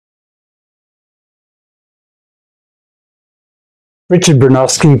Richard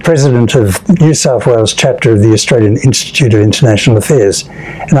Broinowski, President of New South Wales chapter of the Australian Institute of International Affairs.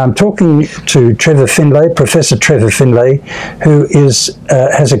 And I'm talking to Trevor Findlay, Professor Trevor Findlay, who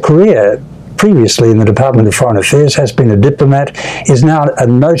has a career previously in the Department of Foreign Affairs, has been a diplomat, is now a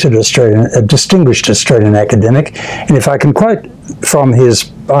noted a distinguished Australian academic. And if I can quote from his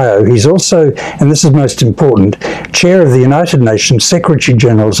bio, he's also, and this is most important, Chair of the United Nations Secretary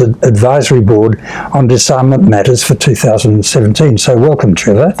General's Advisory Board on Disarmament Matters for 2017. So welcome,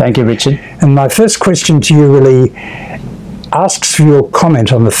 Trevor. Thank you, Richard. And my first question to you really asks for your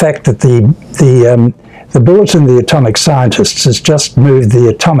comment on the fact that the Bulletin of the Atomic Scientists has just moved the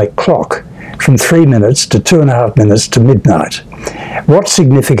atomic clock from 3 minutes to 2.5 minutes to midnight. What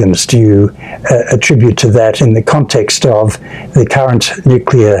significance do you attribute to that in the context of the current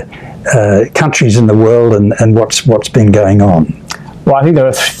nuclear countries in the world and what's been going on? Well, I think there are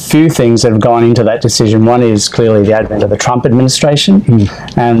a few things that have gone into that decision. One is clearly the advent of the Trump administration,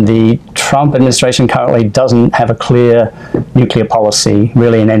 and the Trump administration currently doesn't have a clear nuclear policy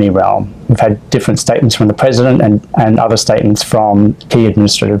really in any realm. We've had different statements from the president and other statements from key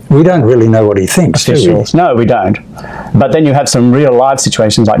administrative. We don't really know what he thinks, officials. No, we don't. But then you have some real live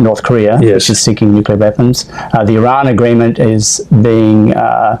situations like North Korea, which is seeking nuclear weapons. The Iran agreement is being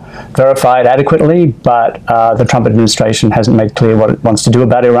verified adequately, but the Trump administration hasn't made clear what it wants to do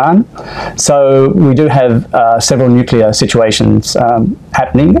about Iran. So we do have several nuclear situations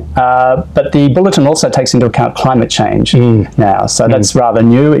happening, but the bulletin also takes into account climate change now. So that's rather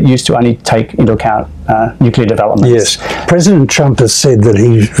new. It used to only take into account nuclear developments. Yes. President Trump has said that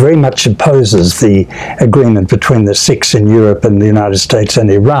he very much opposes the agreement between the six in Europe and the United States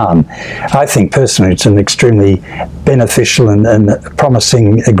and Iran. I think personally it's an extremely beneficial and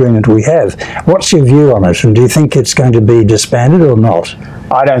promising agreement we have. What's your view on it, and do you think it's going to be disbanded or not?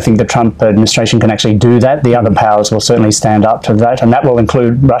 I don't think the Trump administration can actually do that. The other powers will certainly stand up to that, and that will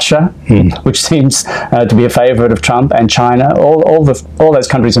include Russia, which seems to be a favourite of Trump, and China. All those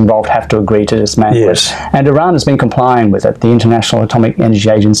countries involved have to agree to dismantle it. And Iran has been complying with it. The International Atomic Energy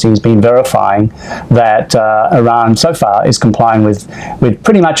Agency has been verifying that Iran so far is complying with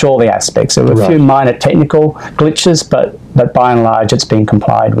pretty much all the aspects. There were a few minor technical glitches, but by and large it's been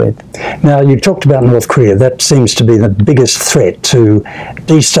complied with. Now, you talked about North Korea. That seems to be the biggest threat to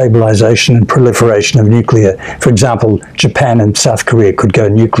destabilization and proliferation of nuclear. For example, Japan and South Korea could go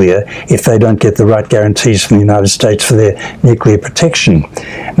nuclear if they don't get the right guarantees from the United States for their nuclear protection.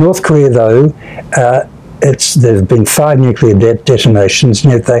 North Korea, though, there have been 5 nuclear detonations,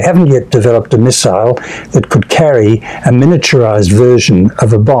 and yet they haven't yet developed a missile that could carry a miniaturized version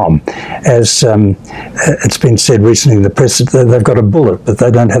of a bomb. As it's been said recently in the press, that they've got a bullet, but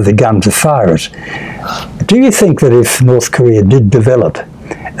they don't have the gun to fire it. Do you think that if North Korea did develop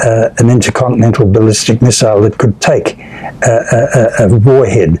an intercontinental ballistic missile that could take a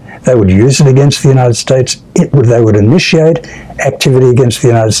warhead, they would use it against the United States? They would initiate activity against the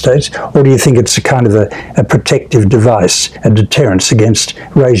United States? Or do you think it's a kind of a protective device, a deterrence against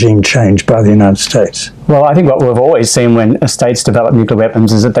regime change by the United States? Well, I think what we've always seen when states develop nuclear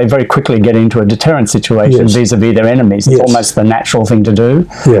weapons is that they very quickly get into a deterrent situation vis-a-vis their enemies. It's almost the natural thing to do.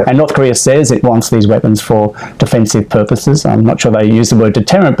 And North Korea says it wants these weapons for defensive purposes. I'm not sure they use the word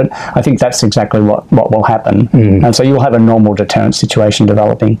deterrent, but I think that's exactly what will happen. And so you'll have a normal deterrent situation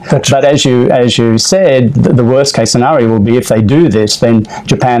developing. But as you said, the worst case scenario will be if they do this, then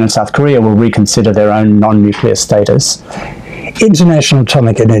Japan and South Korea will reconsider their own non-nuclear status. International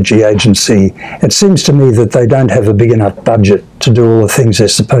Atomic Energy Agency, it seems to me that they don't have a big enough budget to do all the things they're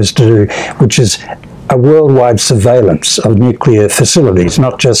supposed to do, which is a worldwide surveillance of nuclear facilities,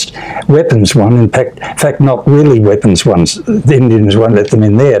 not just weapons one. In fact, not really weapons ones. The Indians won't let them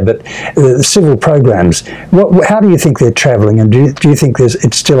in there, but civil programs. How do you think they're travelling, and do you think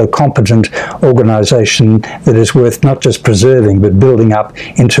it's still a competent organisation that is worth not just preserving but building up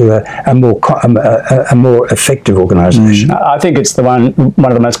into a more effective organisation? I think it's one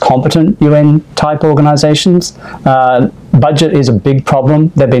of the most competent UN type organisations. Budget is a big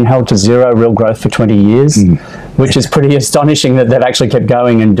problem. They've been held to zero real growth for 20 years, which is pretty astonishing that they've actually kept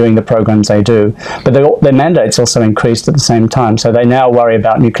going and doing the programs they do. But their mandate's also increased at the same time. So they now worry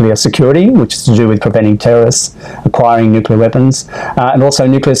about nuclear security, which is to do with preventing terrorists acquiring nuclear weapons, and also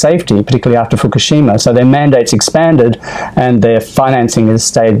nuclear safety, particularly after Fukushima. So their mandate's expanded, and their financing has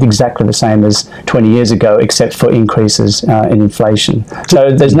stayed exactly the same as 20 years ago, except for increases in inflation.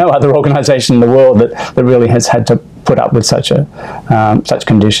 So there's no other organisation in the world that really has had to put up with such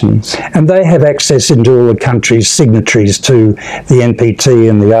conditions. And they have access into all the countries' signatories to the NPT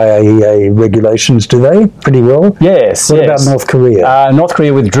and the IAEA regulations, do they? Pretty well? Yes. What about North Korea? North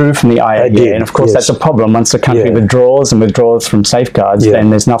Korea withdrew from the IAEA, and of course that's a problem. Once a country withdraws from safeguards, then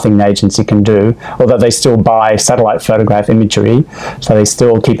there's nothing the agency can do, although they still buy satellite photograph imagery, so they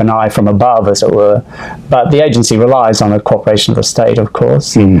still keep an eye from above, as it were. But the agency relies on the cooperation of the state, of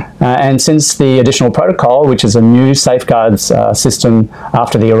course. And since the additional protocol, which is a new safeguards system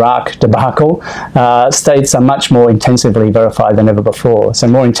after the Iraq debacle, states are much more intensively verified than ever before. So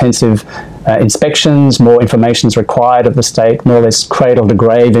more intensive inspections, more information is required of the state, more or less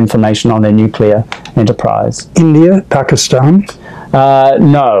cradle-to-grave information on their nuclear enterprise. India, Pakistan?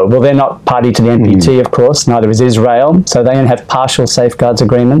 No. Well, they're not party to the NPT, of course. Neither is Israel. So they only have partial safeguards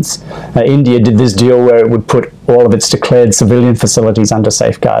agreements. India did this deal where it would put all of its declared civilian facilities under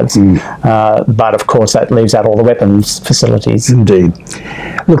safeguards. But, of course, that leaves out all the weapons facilities. Indeed.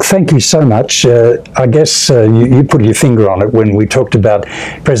 Look, thank you so much. I guess you put your finger on it when we talked about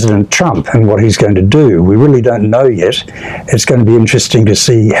President Trump and what he's going to do. We really don't know yet. It's going to be interesting to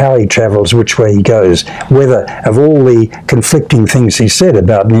see how he travels, which way he goes, whether of all the conflicting things he said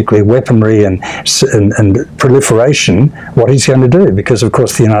about nuclear weaponry and proliferation, what he's going to do, because of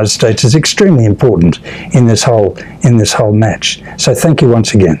course the United States is extremely important in this whole match. So thank you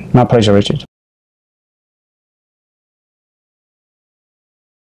once again. My pleasure, Richard.